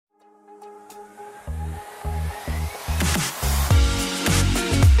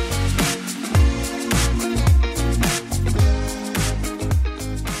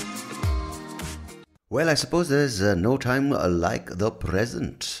Well, I suppose there's no time like the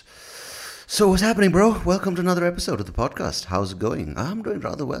present. So, what's happening, bro? Welcome to another episode of the podcast. How's it going? I'm doing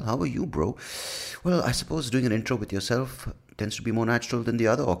rather well. How are you, bro? Well, I suppose doing an intro with yourself tends to be more natural than the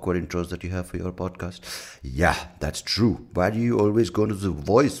other awkward intros that you have for your podcast. Yeah, that's true. Why do you always go into the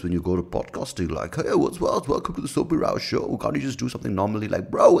voice when you go to podcasting? Like, hey, what's well? Welcome to the Soapy Rao show. Can't you just do something normally like,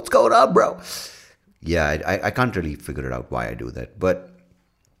 bro, what's going on, bro? Yeah, I can't really figure it out why I do that, but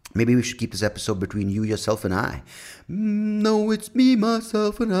maybe we should keep this episode between you, yourself, and I. No, it's me,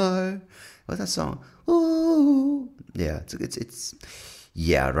 myself, and I. What's that song? Oh, yeah, it's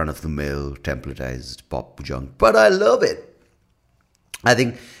yeah, run of the mill, templatized pop junk, but I love it. I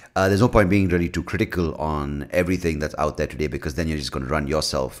think there's no point being really too critical on everything that's out there today, because then you're just going to run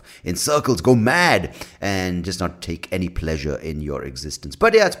yourself in circles, go mad, and just not take any pleasure in your existence.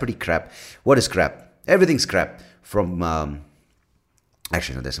 But yeah, it's pretty crap. What is crap? Everything's crap. From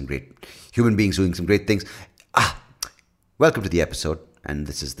actually, no, there's some great human beings doing some great things. Welcome to the episode, and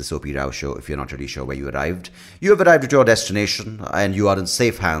this is the Soapy Rao show. If you're not really sure where you arrived, you have arrived at your destination, and you are in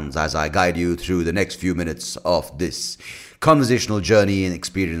safe hands as I guide you through the next few minutes of this conversational journey and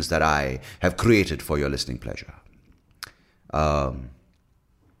experience that I have created for your listening pleasure. My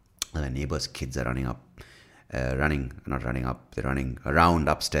neighbor's kids are running around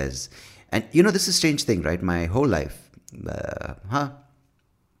upstairs. And you know, this is a strange thing, right? My whole life,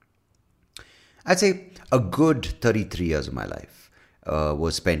 I'd say a good 33 years of my life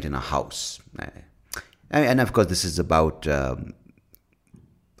was spent in a house. And of course, this is about a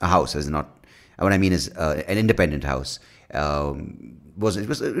house. Is not what I mean is an independent house. It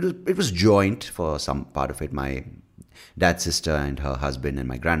was joint for some part of it. My dad's sister and her husband and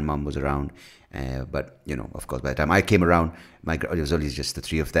my grandmom was around. But you know, of course, by the time I came around, it was only just the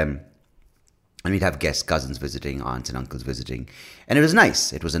three of them. And we'd have guests, cousins visiting, aunts and uncles visiting. And it was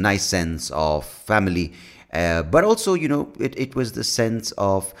nice. It was a nice sense of family. But also, you know, it was the sense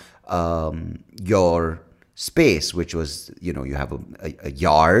of your space, which was, you know, you have a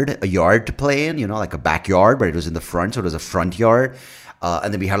yard to play in, you know, like a backyard, but it was in the front. So it was a front yard.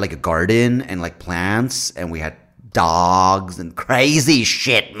 And then we had like a garden and like plants. And we had dogs and crazy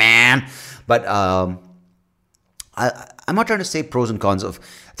shit, man. But I'm not trying to say pros and cons of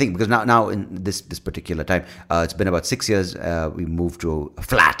thing, because now in this particular time, it's been about 6 years. We moved to a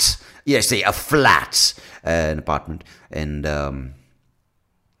flat. Yes, a flat, an apartment, and I'm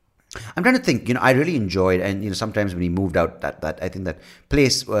trying to think. You know, I really enjoyed, and you know, sometimes when we moved out, that I think that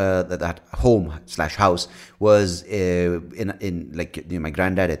place, that home/house was in like, you know, my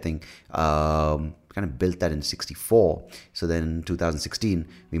granddad, I think, kind of built that in 1964. So then in 2016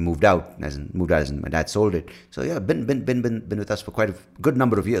 we moved out, as my dad sold it. So yeah, been with us for quite a good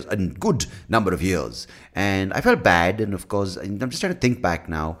number of years, and I felt bad. And of course, I'm just trying to think back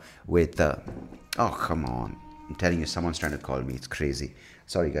now with oh, come on, I'm telling you, someone's trying to call me. It's crazy.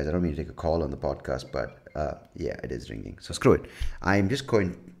 Sorry guys, I don't mean to take a call on the podcast, but yeah, it is ringing, so screw it. I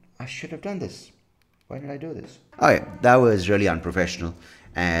should have done this. Why did I do this? Okay, that was really unprofessional,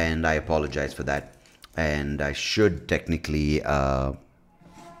 and I apologize for that. And I should technically do a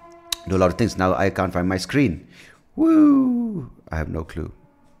lot of things. Now I can't find my screen. Woo! I have no clue.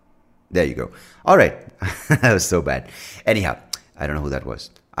 There you go. All right. That was so bad. Anyhow, I don't know who that was.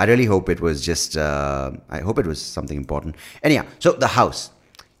 I really hope it was just, I hope it was something important. Anyhow, so the house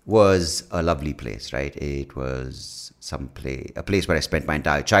was a lovely place, right? It was a place where I spent my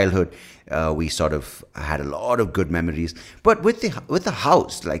entire childhood. We sort of had a lot of good memories. But with the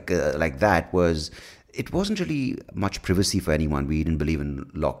house like that, it wasn't really much privacy for anyone. We didn't believe in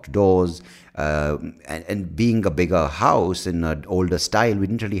locked doors. And being a bigger house in an older style, we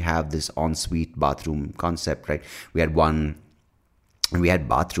didn't really have this ensuite bathroom concept, right? We had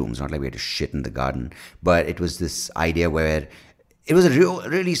bathrooms, not like we had to shit in the garden. But it was this idea where it was a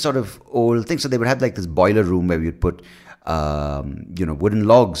really sort of old thing. So they would have like this boiler room where we would put you know, wooden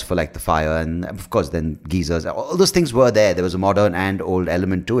logs for like the fire, and of course then geysers. All those things were there. There was a modern and old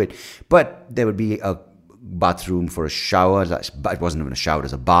element to it, but there would be a bathroom for a shower. It wasn't even a shower; it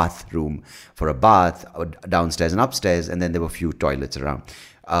was a bathroom for a bath downstairs and upstairs, and then there were a few toilets around.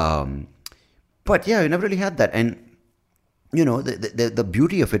 But yeah, we never really had that. And you know, the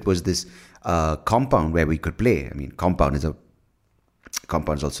beauty of it was this compound where we could play. I mean, compound is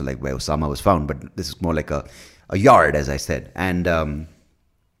also like where Osama was found, but this is more like a yard, as I said. And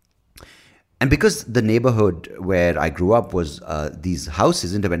because the neighborhood where I grew up was these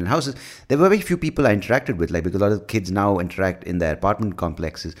houses, independent houses, there were very few people I interacted with. Like, because a lot of kids now interact in their apartment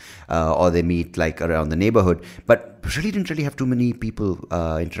complexes, or they meet like around the neighborhood. But really didn't really have too many people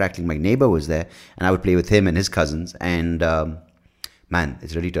interacting. My neighbor was there, and I would play with him and his cousins. And man,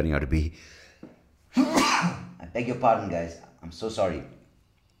 it's really turning out to be I beg your pardon, guys. I'm so sorry.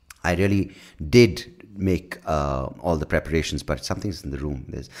 I really did make all the preparations, but something's in the room.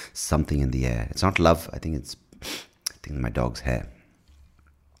 There's something in the air. It's not love. I think it's my dog's hair.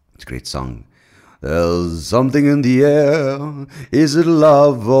 It's a great song. There's something in the air. Is it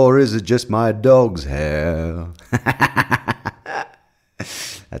love or is it just my dog's hair?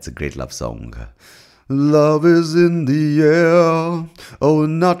 That's a great love song. Love is in the air. Oh,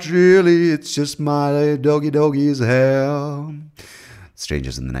 not really. It's just my doggy's hair.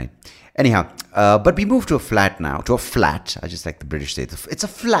 Strangers in the Night. Anyhow, but we moved to a flat now. To a flat. I just like the British say it's a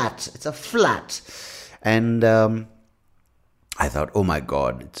flat. It's a flat. And I thought, oh my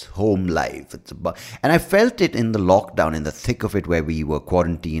God, it's home life. And I felt it in the lockdown, in the thick of it, where we were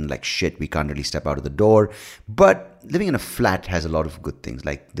quarantined like shit. We can't really step out of the door. But living in a flat has a lot of good things.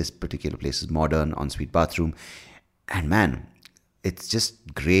 Like this particular place is modern, ensuite bathroom. And man, it's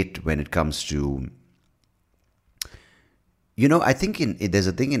just great when it comes to... You know, I think there's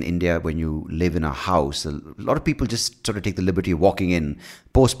a thing in India when you live in a house, a lot of people just sort of take the liberty of walking in,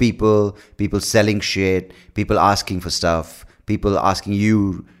 post people selling shit, people asking for stuff, people asking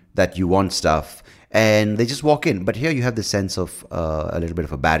you that you want stuff, and they just walk in. But here you have the sense of a little bit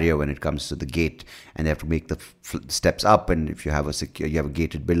of a barrier when it comes to the gate, and they have to make the steps up. And if you have you have a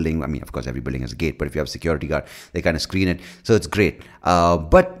gated building, I mean, of course, every building has a gate, but if you have a security guard, they kind of screen it. So it's great.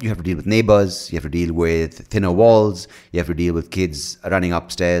 But you have to deal with neighbors, you have to deal with thinner walls, you have to deal with kids running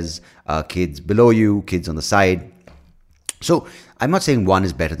upstairs, kids below you, kids on the side. So I'm not saying one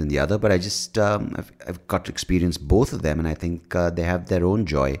is better than the other, but I just I've got to experience both of them, and I think they have their own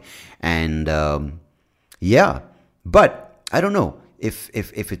joy. And yeah, but I don't know if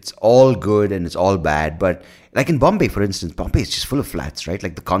it's all good and it's all bad. But like in Bombay, for instance, Bombay is just full of flats, right?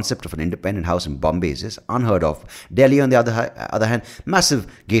 Like the concept of an independent house in Bombay is just unheard of. Delhi, on the other hand, massive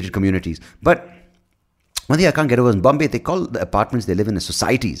gated communities. But one thing I can't get over in Bombay, they call the apartments they live in as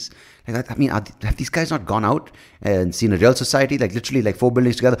societies. Like, I mean, have these guys not gone out and seen a real society? Like literally like 4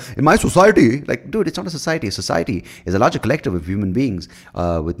 buildings together. In my society, like, dude, it's not a society. A society is a larger collective of human beings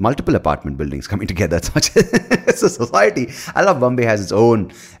with multiple apartment buildings coming together. It's a society. I love Bombay has its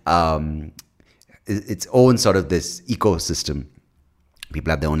own sort of this ecosystem.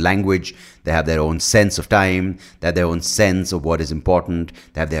 People have their own language, they have their own sense of time, they have their own sense of what is important,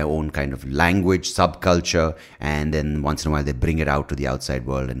 they have their own kind of language, subculture, and then once in a while they bring it out to the outside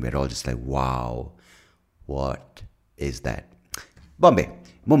world, and we're all just like, wow, what is that? Bombay,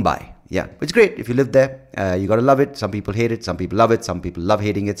 Mumbai, yeah, it's great if you live there. You gotta love it. Some people hate it, some people love it, some people love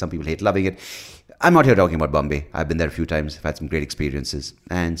hating it, some people hate loving it. I'm not here talking about Bombay. I've been there a few times, I've had some great experiences,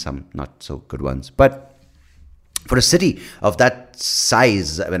 and some not so good ones, but for a city of that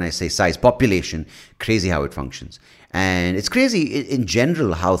size, when I say size, population, crazy how it functions. And it's crazy in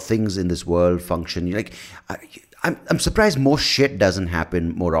general how things in this world function. You're like, I'm surprised more shit doesn't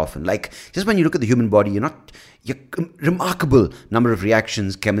happen more often. Like, just when you look at the human body, you're remarkable number of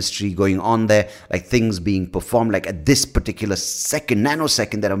reactions, chemistry going on there, like things being performed, like at this particular second,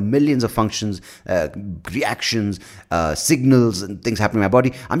 nanosecond, there are millions of functions, reactions, signals, and things happening in my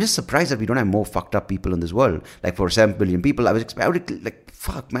body. I'm just surprised that we don't have more fucked up people in this world. Like for 7 billion people, I would like,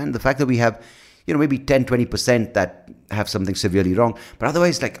 fuck, man, the fact that we have, maybe 10, 20% that have something severely wrong. But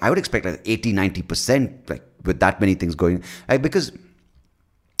otherwise, like, I would expect like 80, 90%, like, with that many things going. Like, because,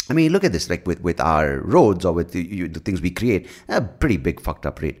 I mean, look at this, like, with our roads or with the things we create, a pretty big fucked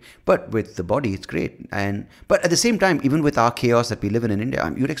up rate. But with the body, it's great. But at the same time, even with our chaos that we live in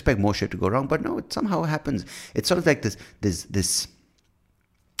India, you'd expect more shit to go wrong. But no, it somehow happens. It's sort of like this, is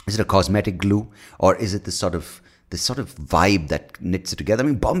it a cosmetic glue? Or is it this sort of vibe that knits it together? I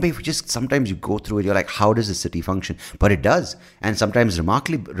mean, Bombay, sometimes you go through it, you're like, how does the city function? But it does. And sometimes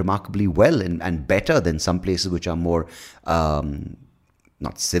remarkably well and better than some places which are more,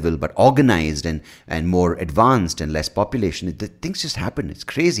 not civil, but organized and more advanced and less population. Things just happen. It's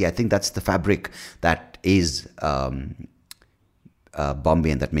crazy. I think that's the fabric that is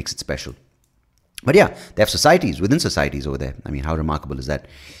Bombay and that makes it special. But yeah, they have societies within societies over there. I mean, how remarkable is that?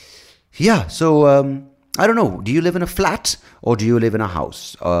 Yeah, so... I don't know. Do you live in a flat or do you live in a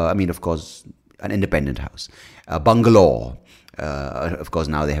house? I mean, of course, an independent house, a bungalow. Of course,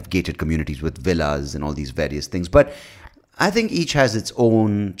 now they have gated communities with villas and all these various things. But I think each has its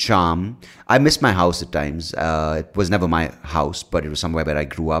own charm. I miss my house at times. It was never my house, but it was somewhere where I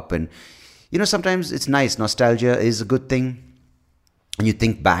grew up. And, sometimes it's nice. Nostalgia is a good thing. And you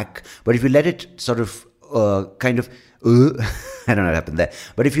think back. But if you let it sort of I don't know what happened there.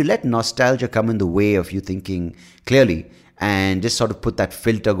 But if you let nostalgia come in the way of you thinking clearly and just sort of put that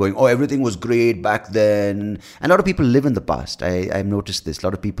filter going, oh, everything was great back then. And a lot of people live in the past. I've noticed this. A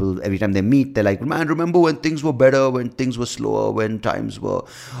lot of people, every time they meet, they're like, man, remember when things were better, when things were slower, when times were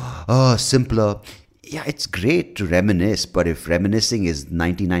simpler. Yeah, it's great to reminisce, but if reminiscing is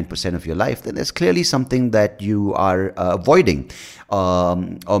 99% of your life, then there's clearly something that you are avoiding,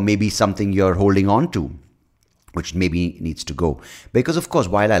 or maybe something you're holding on to, which maybe needs to go. Because, of course,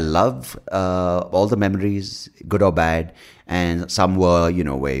 while I love all the memories, good or bad, and some were,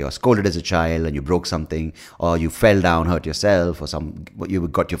 where you're scolded as a child and you broke something, or you fell down, hurt yourself, or you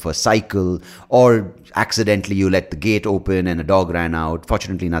got your first cycle, or accidentally you let the gate open and a dog ran out.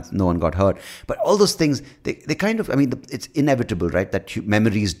 Fortunately, no one got hurt. But all those things, they kind of, it's inevitable, right, that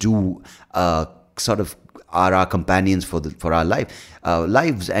memories do sort of are our companions for our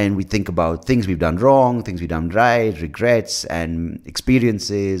lives, and we think about things we've done wrong, things we've done right, regrets and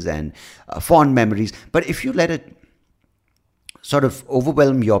experiences and fond memories. But if you let it sort of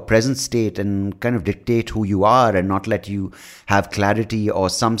overwhelm your present state and kind of dictate who you are, and not let you have clarity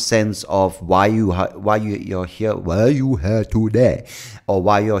or some sense of why you're here today, or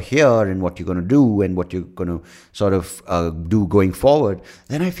why you're here and what you're going to do and what you're going to sort of do going forward,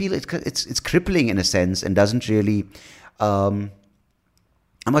 then I feel it's crippling in a sense, and doesn't really. I'm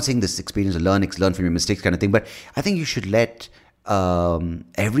not saying this experience learn from your mistakes kind of thing, but I think you should let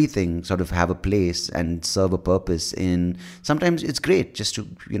everything sort of have a place and serve a purpose. In sometimes it's great just to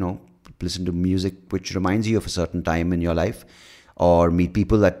listen to music which reminds you of a certain time in your life, or meet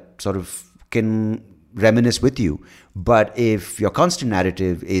people that sort of can reminisce with you. But if your constant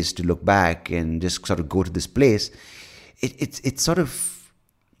narrative is to look back and just sort of go to this place, it's sort of,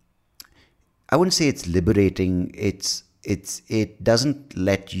 I wouldn't say it's liberating. It doesn't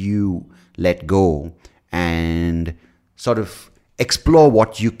let you let go and sort of explore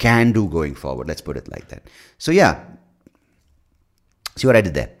what you can do going forward. Let's put it like that. So yeah, see what I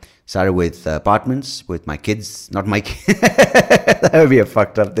did there. Started with apartments, with my kids, not my kids. That would be a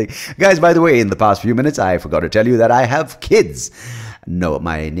fucked up thing. Guys, by the way, in the past few minutes, I forgot to tell you that I have kids. No,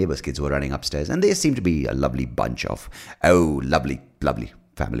 my neighbor's kids were running upstairs, and they seem to be a lovely bunch of, lovely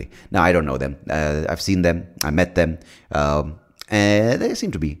family. Now, I don't know them. I've seen them. I met them. They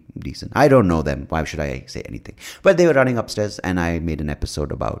seem to be decent. I don't know them. Why should I say anything? But they were running upstairs, and I made an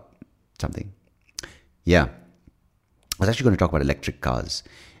episode about something. Yeah. I was actually going to talk about electric cars,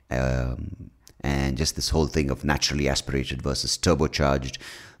 and just this whole thing of naturally aspirated versus turbocharged.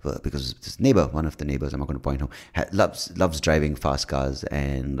 Because this neighbor, one of the neighbors, I'm not going to point out, loves driving fast cars,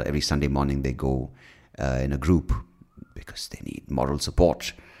 and every Sunday morning they go in a group because they need moral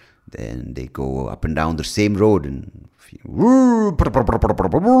support. Then they go up and down the same road and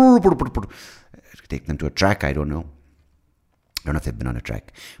take them to a track. I don't know if they've been on a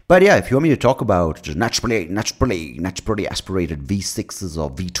track. But yeah, if you want me to talk about just naturally aspirated V6s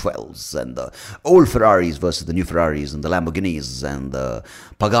or V12s, and the old Ferraris versus the new Ferraris, and the Lamborghinis and the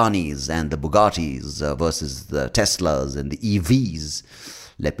Paganis and the Bugattis versus the Teslas and the EVs,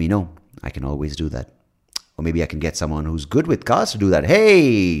 let me know. I can always do that. Or maybe I can get someone who's good with cars to do that.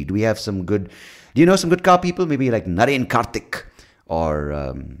 Hey, do you know some good car people? Maybe like Naren Karthik,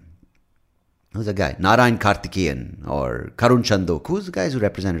 or who's the guy? Narayan Karthikeyan, or Karun Chandok. Who's the guys who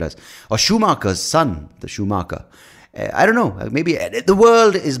represented us? Or Schumacher's son, the Schumacher. I don't know. Maybe the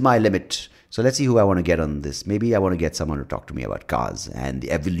world is my limit. So let's see who I want to get on this. Maybe I want to get someone to talk to me about cars and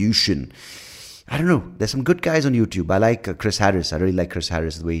the evolution. I don't know. There's some good guys on YouTube. I like Chris Harris. I really like Chris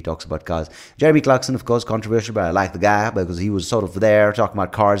Harris, the way he talks about cars. Jeremy Clarkson, of course, controversial, but I like the guy because he was sort of there talking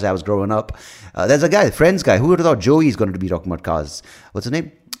about cars as I was growing up. There's a guy, Friends guy. Who would have thought Joey's going to be talking about cars? What's his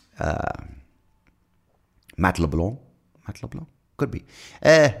name? Matt LeBlanc? Could be.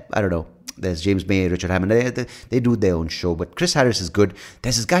 I don't know. There's James May, Richard Hammond. They do their own show, but Chris Harris is good.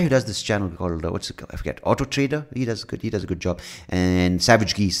 There's this guy who does this channel called I forget, Auto Trader. He does a good job. And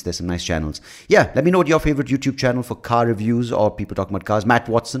Savage Geese. There's some nice channels. Yeah, let me know what your favorite YouTube channel for car reviews or people talking about cars. Matt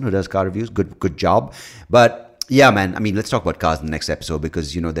Watson, who does car reviews. Good job. But yeah, man, let's talk about cars in the next episode,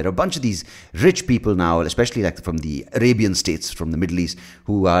 because, there are a bunch of these rich people now, especially like from the Arabian states, from the Middle East,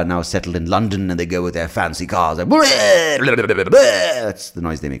 who are now settled in London, and they go with their fancy cars. Like, that's the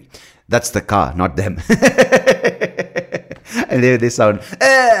noise they make. That's the car, not them. And they sound,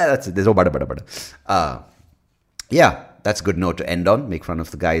 that's it. There's no butter. Yeah, that's a good note to end on. Make fun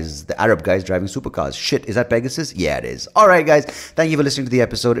of the Arab guys driving supercars. Shit, is that Pegasus? Yeah, it is. All right, guys. Thank you for listening to the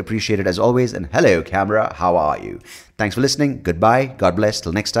episode. Appreciate it as always. And hello, camera. How are you? Thanks for listening. Goodbye. God bless.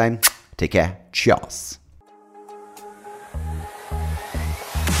 Till next time. Take care. Cheers.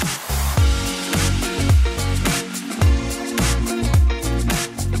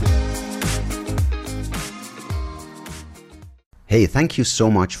 Hey, thank you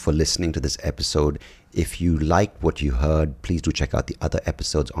so much for listening to this episode. If you liked what you heard, please do check out the other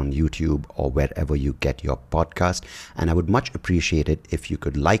episodes on YouTube or wherever you get your podcast. And I would much appreciate it if you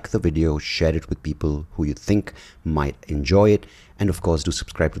could like the video, share it with people who you think might enjoy it. And of course, do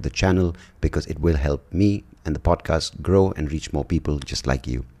subscribe to the channel because it will help me and the podcast grow and reach more people just like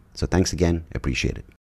you. So thanks again. Appreciate it.